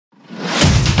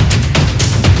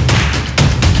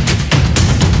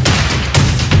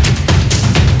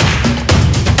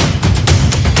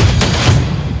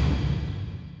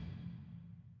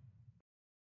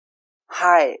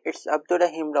हाय, it's Abdul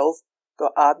रहीम रऊफ। तो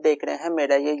आप देख रहे हैं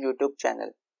मेरा ये यूट्यूब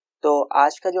चैनल। तो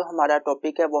आज का जो हमारा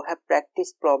टॉपिक है वो है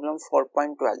प्रैक्टिस प्रॉब्लम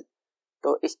 4.12।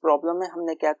 तो इस प्रॉब्लम में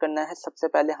हमने क्या करना है, सबसे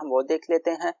पहले हम वो देख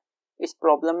लेते हैं। इस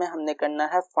प्रॉब्लम में हमने करना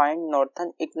है फाइंड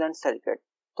नॉर्थन इक्विवेलेंट सर्किट।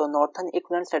 तो नॉर्थन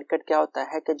इक्विवेलेंट सर्किट क्या होता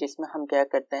है कि जिसमें हम क्या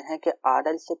करते हैं कि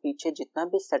आरएल से पीछे जितना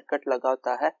भी सर्किट लगा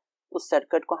होता है उस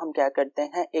सर्किट को हम क्या करते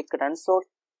हैं, एक करंट सोर्स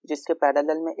जिसके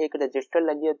पैरेलल में एक रजिस्टर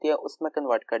लगी होती है उसमें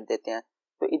कन्वर्ट कर देते हैं।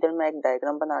 तो इधर मैं एक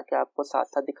डायग्राम बना के आपको साथ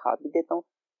साथ दिखा भी देता हूँ।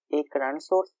 एक करंट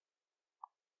सोर्स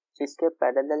जिसके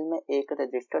पैरेलल में एक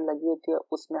रजिस्टर लगी होती है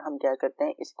उसमें हम क्या करते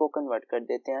हैं, इसको कन्वर्ट कर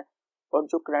देते हैं। और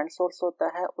जो करंट सोर्स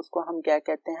होता है उसको हम क्या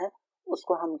कहते हैं,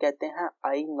 उसको हम कहते हैं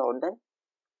आई नॉर्टन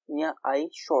या आई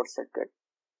शॉर्ट सर्किट।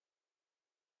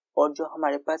 और जो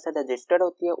हमारे पास रजिस्टर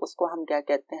होती है उसको हम क्या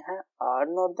कहते हैं, आर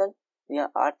नॉर्टन या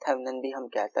आर थेवेनिन भी हम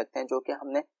कह सकते हैं, जो कि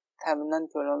हमने थेवेनिन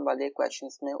थ्योरम वाले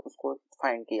क्वेश्चंस में उसको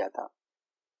फाइंड किया था।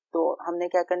 तो हमने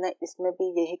क्या करना है, इसमें भी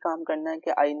यही काम करना है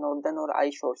कि आई नॉर्टन और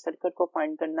आई शॉर्ट सर्किट को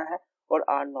फाइंड करना है और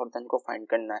आर नॉर्टन को फाइंड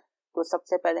करना है। तो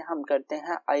सबसे पहले हम करते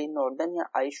हैं आई नॉर्टन या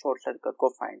आई शॉर्ट सर्किट को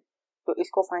फाइंड। तो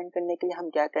इसको फाइंड करने के लिए हम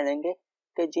क्या करेंगे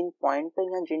कि जिन पॉइंट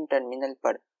पर या जिन टर्मिनल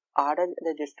पर आरएल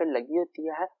रजिस्टर लगी होती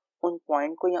है उन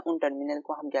पॉइंट को या उन टर्मिनल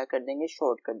को हम क्या कर देंगे,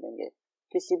 शॉर्ट कर देंगे।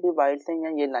 किसी भी वायर से या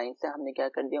ये लाइन से हमने क्या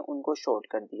कर दिया, उनको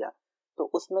शॉर्ट कर दिया। तो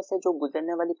उसमें से जो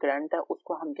गुजरने वाली करंट है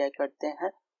उसको हम क्या करते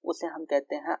हैं, उसे हम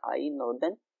कहते हैं आई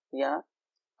नॉर्टन या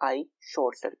आई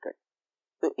शॉर्ट सर्किट।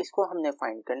 तो इसको हमने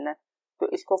फाइंड करना है। तो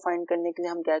इसको फाइंड करने के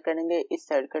लिए हम क्या करेंगे, इस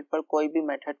सर्किट पर कोई भी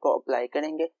मेथड को अप्लाई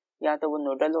करेंगे, या तो वो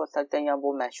नोडल हो सकता है या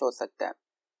वो मैश हो सकता है।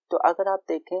 तो अगर आप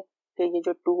देखें कि ये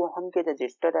जो 2 ओम के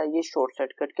रजिस्टर है ये शॉर्ट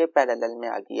सर्किट के पैरेलल में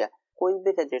आ गया। कोई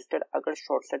भी रजिस्टर अगर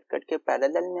शॉर्ट सर्किट के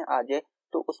पैरेलल में आ जाए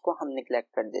तो उसको हम निगलेक्ट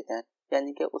कर देते हैं,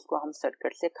 यानी कि उसको हम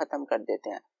सर्किट से खत्म कर देते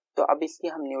हैं। तो अब इसकी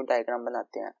हम न्यू डायग्राम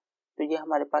बनाते हैं। तो ये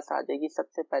हमारे पास आ जाएगी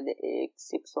सबसे पहले एक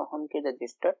 6 ओम के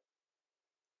रजिस्टर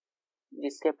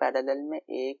जिसके पैरेलल में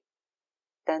एक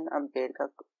 10 एम्पीयर का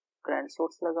करंट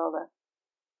सोर्स लगा हुआ है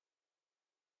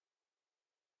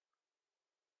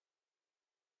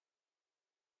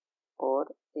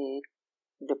और एक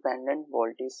dependent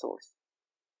voltage source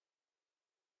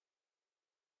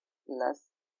plus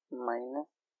minus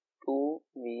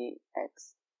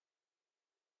 2Vx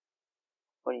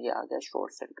और ये आ गया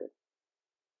शॉर्ट सर्किट।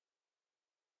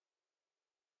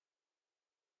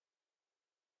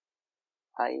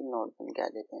 आई नॉर्टन कह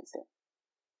देते हैं इसे।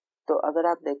 तो अगर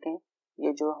आप देखें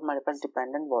ये जो हमारे पास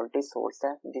डिपेंडेंट वोल्टेज सोर्स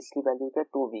है जिसकी वैल्यू है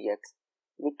 2Vx,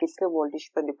 ये किसके वोल्टेज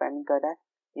पर डिपेंड कर रहा है,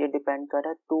 ये डिपेंड कर रहा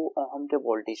है 2 ओम के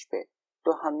वोल्टेज पे।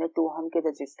 तो हमने 2 ओम के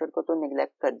रजिस्टर को तो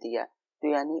निगलेक्ट कर दिया, तो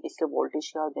यानी इसके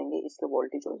वोल्टेज क्या हो जाएंगे, इसके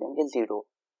वोल्टेज हो जाएंगे 0।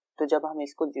 तो जब हम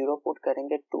इसको 0 पुट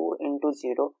करेंगे 2 into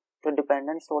 0 तो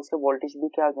डिपेंडेंट सोर्स के वोल्टेज भी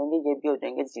क्या हो जाएंगे, ये भी हो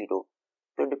जाएंगे 0।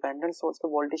 तो डिपेंडेंट सोर्स के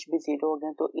वोल्टेज भी 0 हो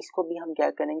गए, तो इसको भी हम क्या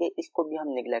करेंगे, इसको भी हम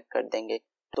निगलेक्ट कर देंगे।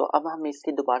 तो अब हम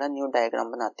इसकी दोबारा न्यू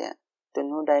डायग्राम बनाते हैं। तो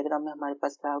न्यू डायग्राम में हमारे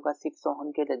पास क्या होगा, 6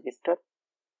 ओम के रजिस्टर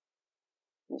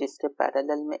जिसके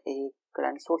पैरेलल में एक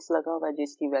करंट सोर्स लगा हुआ है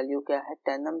जिसकी वैल्यू क्या है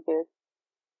 10 एम्पीयर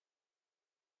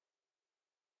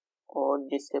और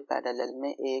जिसके पैरेलल में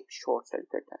एक शॉर्ट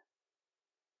सर्किट है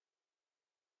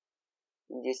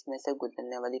जिसमें से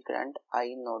गुजरने वाली करंट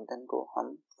आई नॉर्टन को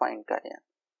हम फाइंड कर रहे हैं।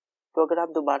 तो अगर आप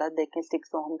दोबारा देखें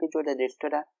 6 ओम की जो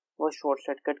रजिस्टर है वो शॉर्ट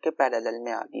सर्किट के पैरेलल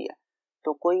में आ गई है।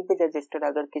 तो कोई भी रजिस्टर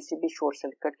अगर किसी भी शॉर्ट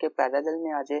सर्किट के पैरेलल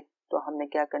में आ जाए तो हमने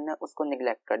क्या करना है, उसको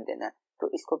निगलेक्ट कर देना है। तो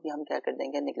इसको भी हम क्या कर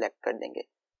देंगे, निगलेक्ट कर देंगे।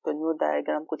 तो न्यू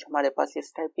डायग्राम कुछ हमारे पास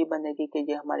इस टाइप की बनेगी कि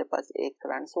ये हमारे पास एक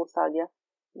करंट सोर्स आ गया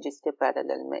जिसके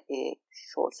पैरेलल में एक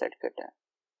शॉर्ट सर्किट है।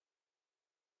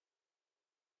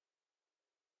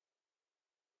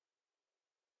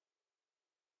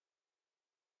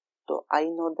 तो आई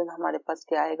नॉर्टन हमारे पास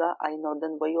क्या आएगा, आई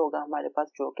नॉर्टन वही होगा हमारे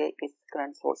पास जो कि इस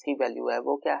करंट सोर्स की वैल्यू है,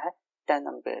 वो क्या है 10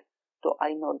 एम्पीयर। तो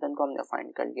आई नॉर्टन को हमने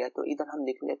फाइंड कर लिया। तो इधर हम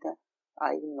लिख लेते हैं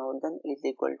आई Norton is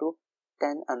equal to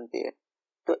 10 ampere.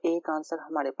 तो एक आंसर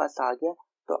हमारे पास आ गया।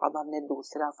 तो अब हमने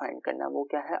दूसरा फाइंड करना है, वो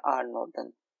क्या है आर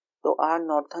नॉर्टन। तो आर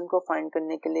नॉर्टन को फाइंड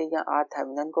करने के लिए या आर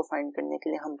थेवेनिन को फाइंड करने के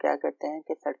लिए हम क्या करते हैं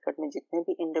कि सर्किट में जितने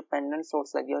भी इंडिपेंडेंट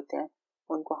सोर्स लगे होते हैं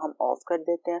उनको हम ऑफ कर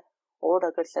देते हैं, और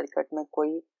अगर सर्किट में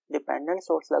कोई डिपेंडेंट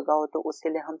सोर्स लगा हो तो उसके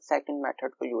लिए हम सेकंड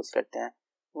मेथड को यूज करते हैं।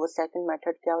 वो सेकंड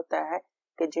मेथड क्या होता है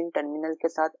कि जिन टर्मिनल के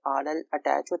साथ आरएल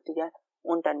अटैच होती है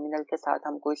उन टर्मिनल के साथ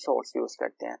हम कोई सोर्स यूज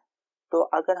करते हैं। तो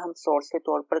अगर हम सोर्स के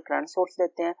तौर पर करंट सोर्स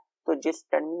लेते हैं तो जिस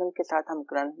टर्मिनल के साथ हम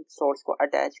करंट सोर्स को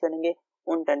अटैच करेंगे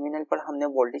उन टर्मिनल पर हमने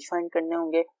वोल्टेज फाइंड करने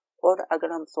होंगे, और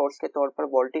अगर हम सोर्स के तौर पर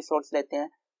वोल्टेज सोर्स लेते हैं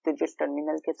तो जिस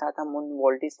टर्मिनल के साथ हम उन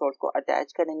वोल्टेज सोर्स को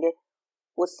अटैच करेंगे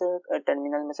उस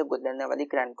टर्मिनल में से गुजरने वाली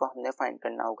करंट को हमने फाइंड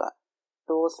करना होगा।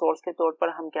 तो सोर्स के तौर पर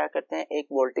हम क्या करते हैं, एक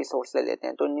वोल्टेज सोर्स ले लेते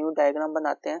हैं। तो न्यू डायग्राम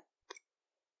बनाते हैं।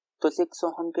 तो 6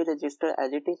 ओम की रजिस्टर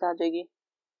एज इट इज आ जाएगी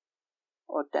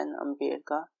और 10 एम्पियर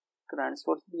का करंट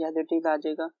सोर्स भी एज इट इज आ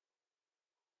जाएगा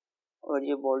और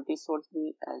ये वोल्टेज सोर्स भी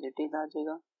एज इट इज आ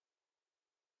जाएगा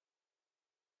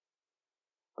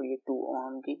और ये 2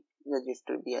 ओम की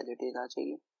रजिस्टर भी एज इट इज आ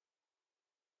जाएगी।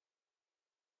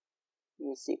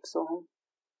 ये 6 ओम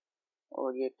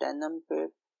और ये 10 ampere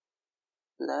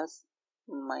plus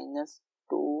minus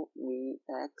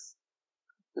 2Vx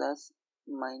plus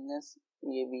minus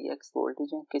ये Vx वोल्टेज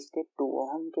है किसके, 2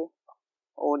 ओम के,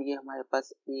 और ये हमारे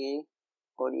पास A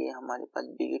और ये हमारे पास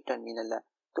B टर्मिनल है।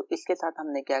 तो इसके साथ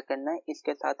हमने क्या करना है,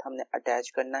 इसके साथ हमने अटैच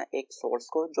करना है एक सोर्स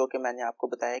को, जो कि मैंने आपको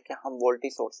बताया कि हम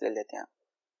वोल्टेज सोर्स ले लेते हैं।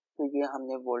 तो ये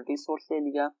हमने वोल्टेज सोर्स ले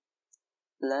लिया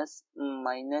प्लस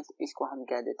माइनस इसको हम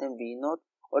कह देते हैं V0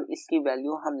 और इसकी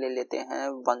वैल्यू हम ले लेते हैं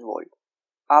 1 वोल्ट।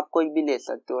 आप कोई भी ले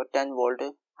सकते हो, 10 वोल्ट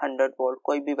 100 वोल्ट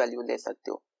कोई भी वैल्यू ले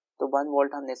सकते हो। तो 1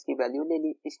 वोल्ट हमने इसकी वैल्यू ले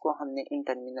ली, इसको हमने इन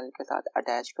टर्मिनल के साथ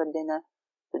अटैच कर देना है।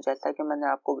 तो जैसा कि मैंने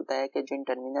आपको बताया कि जिन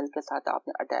टर्मिनल के साथ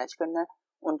आपने अटैच करना है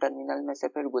उन टर्मिनल में से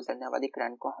फिर गुजरने वाली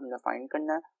करंट को हमने फाइंड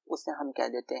करना है, उसे हम कह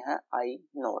देते हैं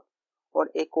I0।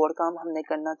 और एक और काम हमने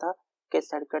करना था कि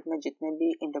सर्किट में जितने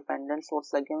भी इंडिपेंडेंट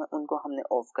सोर्स लगे हुए उनको हमने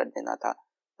ऑफ कर देना था।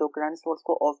 तो करंट सोर्स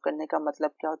को ऑफ करने का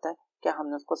मतलब क्या होता है कि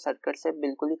हमने उसको सर्किट से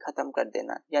बिल्कुल ही खत्म कर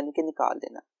देना, यानी कि निकाल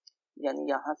देना, यानी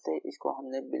यहाँ से इसको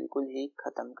हमने बिल्कुल ही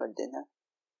खत्म कर देना।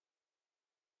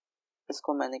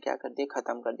 इसको मैंने क्या कर दिया,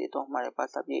 खत्म कर दिया। तो हमारे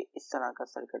पास अब ये इस तरह का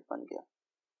सर्किट बन गया।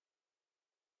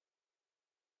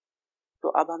 तो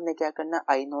अब हमने क्या करना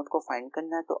है, I0 को फाइंड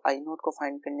करना है। तो I0 को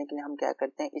फाइंड करने के लिए हम क्या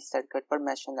करते हैं, इस सर्किट पर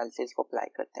मैश एनालिसिस को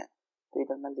अप्लाई करते हैं। तो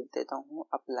इधर मैं लिख देता हूँ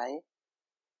अप्लाई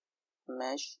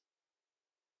मैश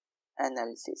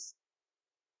एनालिसिस।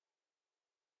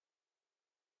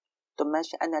 तो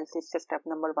मैश एनालिसिस के स्टेप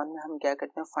नंबर 1 में हम क्या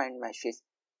करते हैं, फाइंड मैशेस।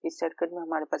 इस सर्किट में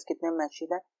हमारे पास कितने मैशेस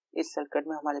हैं, इस सर्किट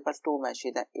में हमारे पास 2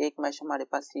 मैशेस हैं। एक मैश हमारे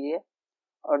पास ये है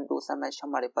और दूसरा मैश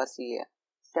हमारे पास ये है।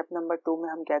 स्टेप नंबर 2 में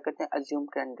हम क्या करते हैं, अज्यूम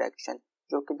करंट डायरेक्शन,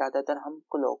 जो कि ज्यादातर हम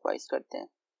क्लॉकवाइज करते हैं।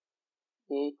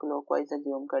 ये क्लॉकवाइज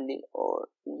अज्यूम कर ली और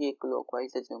ये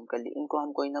क्लॉकवाइज अज्यूम कर ली। इनको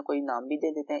हम कोई ना कोई नाम भी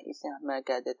दे देते हैं। इसे मैं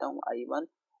कह देता हूँ I1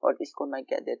 और इसको मैं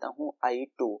कह देता हूँ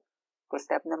I2। तो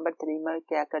स्टेप नंबर 3 में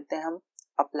क्या करते हैं, हम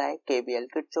apply KVL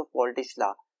Kirchhoff voltage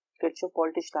law. Kirchhoff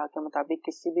voltage law के मुताबिक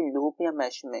किसी भी लूप या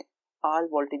मैश में ऑल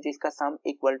वोल्टेजेस का सम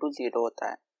इक्वल टू 0 होता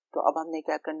है। तो अब हमने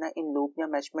क्या करना है, इन लूप या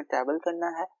मैश में ट्रैवल करना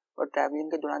है और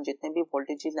ट्रैवलिंग के दौरान जितने भी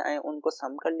वोल्टेजेस आए उनको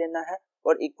सम कर लेना है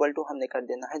और इक्वल टू हमने कर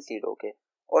देना है 0 के।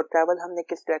 और ट्रैवल हमने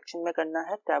किस डायरेक्शन में करना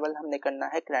है, ट्रैवल हमने करना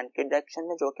है करंट के डायरेक्शन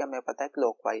में, जो कि हमें पता है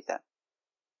क्लॉकवाइज है।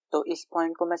 तो इस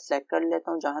पॉइंट को मैं सेलेक्ट कर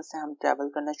लेता हूँ जहां से हम ट्रैवल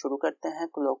करना शुरू करते हैं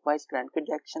क्लॉकवाइज करंट के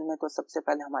डायरेक्शन में। तो सबसे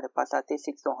पहले हमारे पास आती है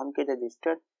 6 ओम की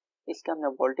रजिस्टर। इसके हमने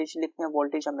वोल्टेज लिखना है,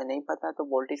 वोल्टेज हमें नहीं पता, तो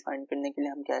वोल्टेज फाइंड करने के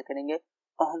लिए हम क्या करेंगे,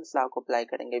 ओहम्स लॉ को अप्लाई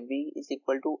करेंगे। V is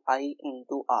equal to I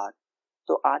into R।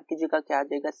 तो R की जगह क्या आ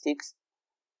जाएगा, 6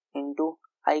 इंटू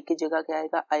I की जगह क्या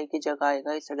आएगा, I की जगह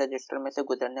आएगा इस रजिस्टर में से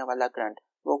गुजरने वाला करंट,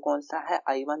 वो कौन सा है,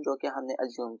 I1, जो कि हमने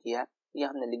अज्यूम किया है, ये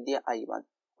हमने लिख दिया I1।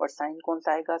 और साइन कौन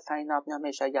सा आएगा, साइन आपने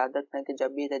हमेशा याद रखना है कि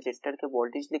जब भी रजिस्टर के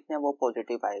वोल्टेज लिखते हैं वो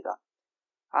पॉजिटिव आएगा।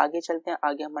 आगे चलते हैं,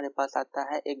 आगे हमारे पास आता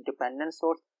है एक डिपेंडेंट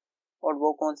सोर्स और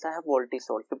वो कौन सा है, voltage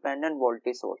source, dependent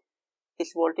voltage source.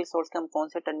 इस वोल्टेज सोर्स के हम कौन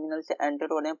से टर्मिनल से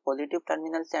एंटर हो रहे हैं, पॉजिटिव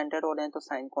टर्मिनल से एंटर हो रहे हैं, तो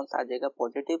साइन कौन सा आ जाएगा,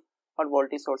 पॉजिटिव। और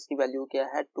वोल्टेज सोर्स की वैल्यू क्या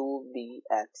है,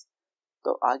 2Vx।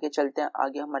 तो आगे चलते हैं,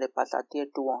 आगे हमारे पास आती है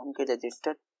 2 ओम की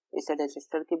रजिस्टर। इस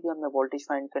रजिस्टर की भी हमें वोल्टेज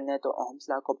फाइंड करना है, तो ओम्स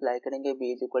लॉ को अप्लाई करेंगे।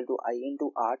 V is equal to I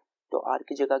into R। तो R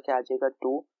की जगह क्या आ जाएगा,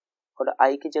 2, और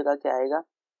I की जगह क्या आएगा,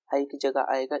 I की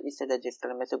जगह आएगा इस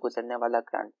रजिस्टर में से गुजरने वाला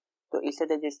करंट। तो इस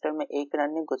रजिस्टर में एक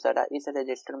करंट नहीं गुजरा, इस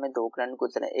रजिस्टर में 2 करंट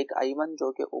गुजरे, एक I1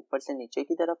 जो कि ऊपर से नीचे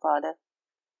की तरफ आ रहा है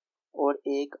और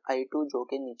एक I2 जो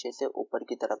कि नीचे से ऊपर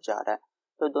की तरफ जा रहा है।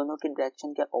 तो दोनों की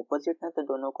डायरेक्शन के ऑपोजिट है, तो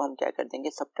दोनों को हम क्या कर देंगे,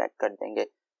 सब्ट्रैक्ट कर देंगे।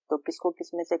 तो किसको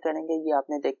किस में से करेंगे, ये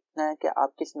आपने देखना है कि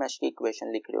आप किस मैश की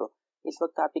इक्वेशन लिख रहे हो। इस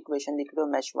वक्त आप इक्वेशन लिख रहे हो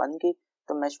मैश 1 की,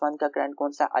 तो मैश 1 का करंट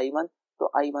कौन सा, I1।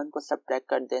 तो I1 को सब्ट्रैक्ट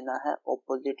कर देना है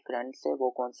ऑपोजिट करंट से, वो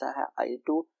कौन सा है,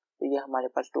 I2। तो ये हमारे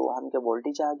पास 2 ओम के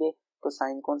वोल्टेज आ गए। तो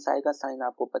साइन कौन सा आएगा, साइन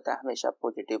आपको पता है हमेशा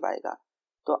पॉजिटिव आएगा।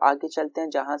 तो आगे चलते हैं,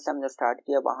 जहां से हमने स्टार्ट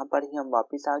किया वहां पर ही हम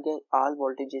वापस आ गए, ऑल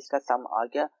वोल्टेजेस का सम आ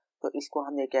गया। तो इसको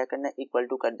हमें क्या करना है, इक्वल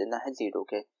टू कर देना है 0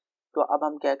 के। तो अब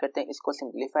हम क्या करते हैं, इसको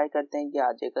सिंप्लीफाई करते हैं, ये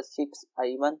आ जाएगा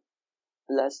 6I1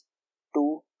 प्लस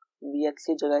 2Vx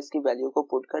की जगह इसकी वैल्यू को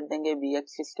पुट कर देंगे।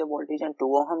 Vx इसके वोल्टेज हैं 2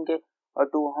 ओम के और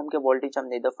 2 ओम के वोल्टेज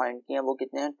हमने इधर फाइंड किए हैं, वो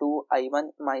कितने हैं,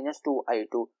 2I1 माइनस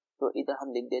 2I2। तो इधर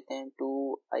हम लिख देते हैं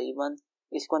 2I1,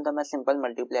 इसको अंदर मैं सिंपल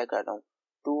मल्टीप्लाई कर रहा हूँ,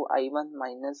 2I1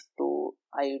 माइनस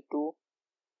 2I2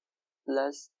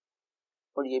 प्लस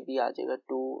और ये भी आ जाएगा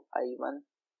 2i1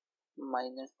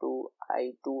 minus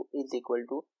 2i2 is equal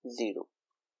to 0।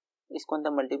 इसको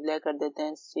अंदर मल्टीप्लाई कर देते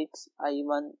हैं,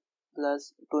 6i1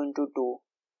 plus 2 into 2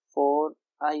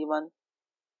 4i1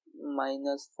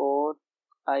 minus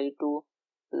 4i2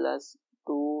 plus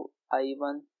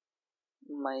 2i1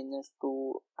 minus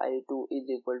 2i2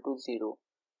 is equal to 0।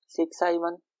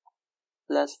 6i1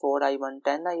 plus 4i1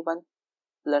 10i1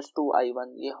 plus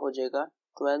 2i1 ये हो जाएगा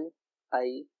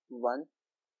 12i1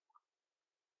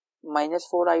 माइनस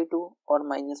 4i2 और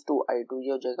माइनस 2i2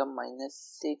 ये हो जाएगा minus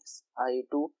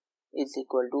 6i2 is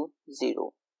equal to 0।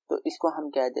 तो इसको हम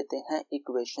कह देते हैं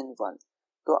इक्वेशन 1।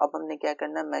 तो अब हमने क्या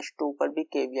करना है, मैश 2 पर भी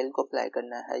केवीएल को अप्लाई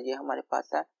करना है। ये हमारे पास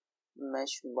है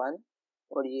मैश 1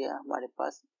 और ये हमारे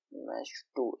पास मैश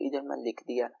 2, इधर मैं लिख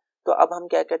दिया। तो अब हम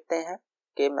क्या करते हैं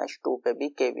कि मैश 2 पे भी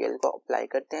केवीएल को अप्लाई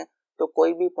करते हैं। तो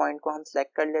कोई भी पॉइंट को हम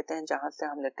सेलेक्ट कर लेते हैं जहां से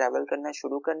हमने ट्रेवल करना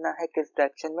शुरू करना है, किस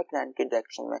डायरेक्शन में, करंट की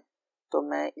डायरेक्शन में। तो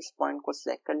मैं इस पॉइंट को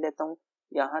सिलेक्ट कर लेता हूँ।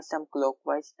 यहाँ से हम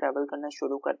क्लॉकवाइज ट्रेवल करना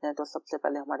शुरू करते हैं। तो सबसे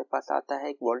पहले हमारे पास आता है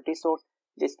एक वोल्टेज सोर्स,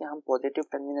 जिसके हम पॉजिटिव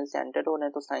टर्मिनल से एंटर हो रहे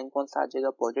हैं, तो साइन कौन सा आ जाएगा,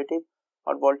 पॉजिटिव।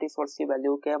 और वोल्टेज सोर्स की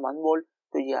वैल्यू क्या है, 1 वोल्ट,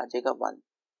 तो ये आ जाएगा 1।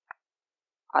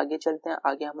 आगे चलते हैं,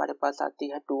 आगे हमारे पास आती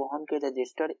है 2 ओम के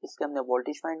रजिस्टर। इसके हमने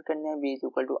वोल्टेज फाइंड करने हैं, V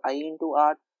equal to I into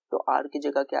R। तो R की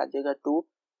जगह क्या आ जाएगा 2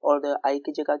 और I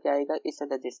की जगह क्या आएगा, इस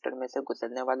रजिस्टर में से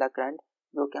गुजरने वाला करंट,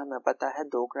 जो कि हमें पता है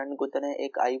 2 करंट गुजरे हैं,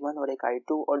 एक I1 और एक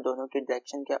I2, और दोनों की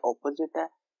डायरेक्शन क्या ऑपोजिट है।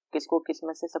 किसको किस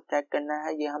में से सब्ट्रैक्ट करना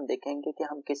है ये हम देखेंगे कि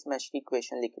हम किस मैश की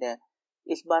इक्वेशन लिख रहे हैं।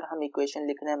 इस बार हम इक्वेशन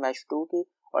लिख रहे हैं मैश 2 की,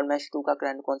 और मैश 2 का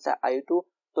करंट कौन सा है, I2।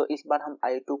 तो इस बार हम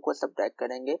I2 को सब्ट्रैक्ट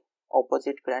करेंगे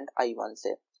ऑपोजिट करंट I1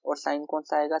 से, और साइन कौन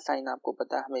सा आएगा, साइन आपको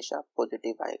पता है हमेशा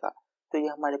पॉजिटिव आएगा। तो ये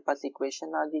हमारे पास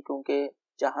इक्वेशन आ गई, क्योंकि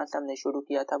जहां से हमने शुरू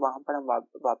किया था वहां पर हम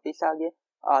वापस आ गए,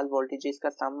 ऑल वोल्टेजेस का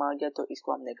सम आ गया। तो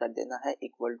इसको हमने कर देना है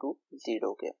इक्वल टू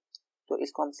 0 के। तो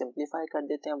इसको हम सिंप्लीफाई कर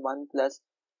देते हैं, 1 plus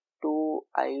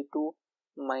 2i2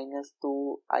 minus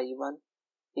 2i1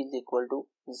 is equal to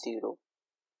 0।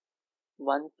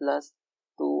 1 plus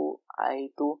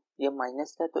 2i2 ये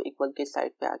माइनस का, तो इक्वल के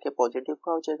साइड पे आके पॉजिटिव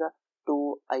का हो जाएगा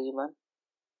 2i1।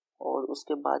 और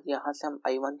उसके बाद यहाँ से हम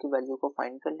I1 की वैल्यू को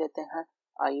फाइंड कर लेते हैं।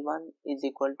 I1 इज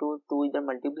इक्वल टू 2 इधर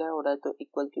मल्टीप्लाई हो रहा है, तो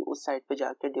इक्वल की उस साइड पे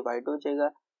जाके डिवाइड हो जाएगा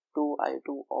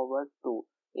 2i2 ओवर 2।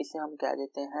 इसे हम कह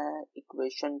देते हैं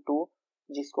इक्वेशन 2,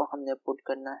 जिसको हमने पुट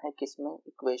करना है किसमें,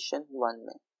 इक्वेशन 1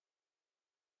 में।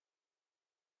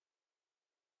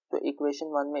 तो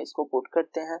इक्वेशन 1 में इसको पुट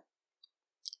करते हैं,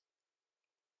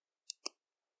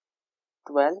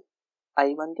 12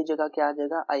 I1 की जगह क्या आ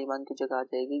जाएगा, I1 की जगह आ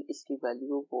जाएगी इसकी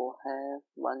वैल्यू, वो है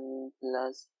 1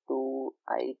 plus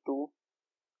 2i2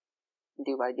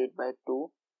 divided by 2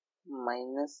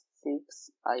 minus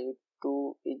 6i2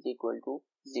 is equal to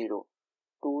 0।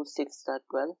 2 6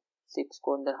 12, 6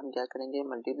 को अंदर हम क्या करेंगे,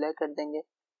 मल्टीप्लाई कर देंगे।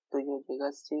 तो ये हो जाएगा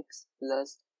 6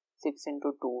 plus 6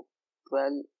 into 2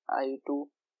 12i2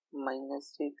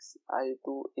 minus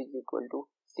 6i2 is equal to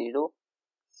 0।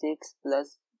 6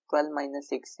 plus 12 minus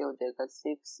 6 से हो जाएगा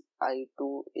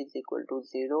 6i2 is equal to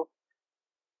 0।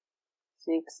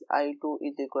 6i2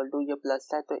 is equal to, ये प्लस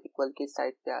है तो इक्वल की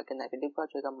साइड पे आके नेगेटिव का हो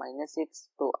जाएगा माइनस 6।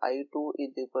 तो i2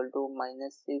 is equal to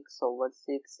minus 6 over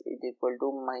 6 is equal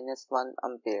to minus 1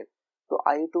 ampere. तो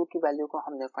i2 की वैल्यू को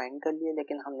हमने फाइंड कर लिया,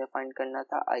 लेकिन हमने फाइंड करना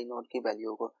था i0 की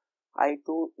वैल्यू को।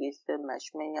 i2 इस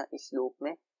मैश में या इस लूप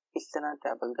में इस तरह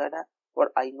ट्रेवल कर रहा है,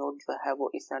 और i0 जो है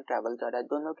वो इस तरह ट्रेवल कर रहा है।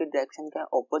 दोनों की डायरेक्शन क्या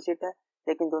ऑपोजिट है,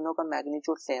 लेकिन दोनों का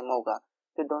मैग्नीट्यूड सेम होगा।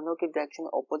 तो दोनों की डायरेक्शन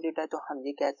ऑपोजिट है, तो हम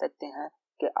ये कह सकते हैं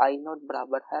कि I0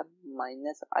 बराबर है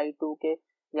माइनस I2 के,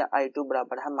 या I2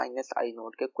 बराबर है माइनस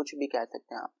I0 के, कुछ भी कह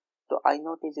सकते हैं आप। तो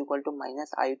I0 is equal to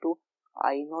minus I2,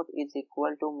 I0 is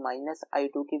equal to minus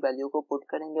I2 की वैल्यू को पुट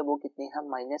करेंगे, वो कितनी है,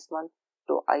 माइनस 1।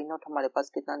 तो I0 हमारे पास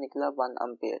कितना निकला, 1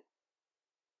 अम्पेयर।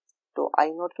 तो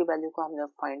I0 की वैल्यू को हमने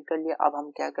फाइंड कर लिया। अब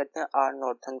हम क्या करते हैं, R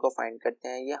नॉर्थन को फाइंड करते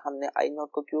हैं। ये हमने I0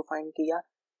 को क्यों फाइंड किया,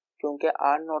 क्योंकि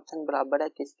R नॉर्थन बराबर है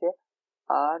किसके,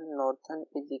 R northern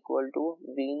is equal to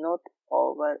V0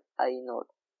 over I0।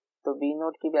 तो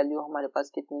V0 की वैल्यू हमारे पास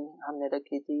कितनी हमने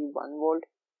रखी थी, 1 वोल्ट,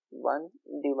 1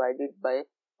 डिवाइडेड बाय,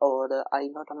 और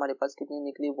I0 हमारे पास कितनी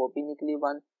निकली, वो भी निकली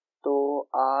 1। तो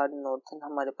R नॉर्थन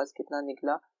हमारे पास कितना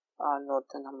निकला, R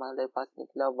नॉर्थन हमारे पास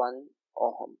निकला 1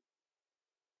 ओहम।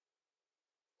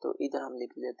 तो इधर हम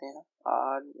लिख लेते हैं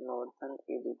R northern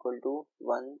is equal to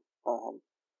 1 ohm.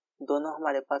 दोनों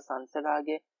हमारे पास आंसर आ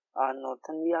गए, R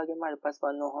नॉर्थन भी आ गया हमारे पास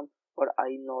 1 ओहम, और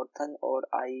I नॉर्थन और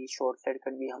I शॉर्ट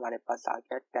सर्किट भी हमारे पास आ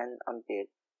गया 10 अम्पेयर।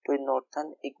 तो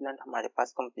नॉर्थन इक्विवेलेंट हमारे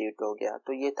पास कंप्लीट हो गया।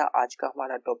 तो ये था आज का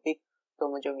हमारा टॉपिक। तो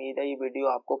मुझे उम्मीद है ये वीडियो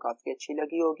आपको काफ़ी अच्छी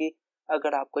लगी होगी।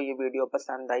 अगर आपको ये वीडियो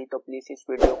पसंद आई तो प्लीज़ इस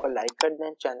वीडियो को लाइक कर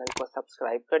दें, चैनल को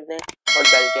सब्सक्राइब कर दें और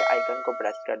बेल के आइकन को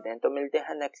प्रेस कर दें। तो मिलते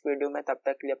हैं नेक्स्ट वीडियो में, तब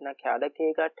तक के लिए अपना ख्याल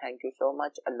रखिएगा। Thank you so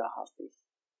much. अल्लाह हाफिज़।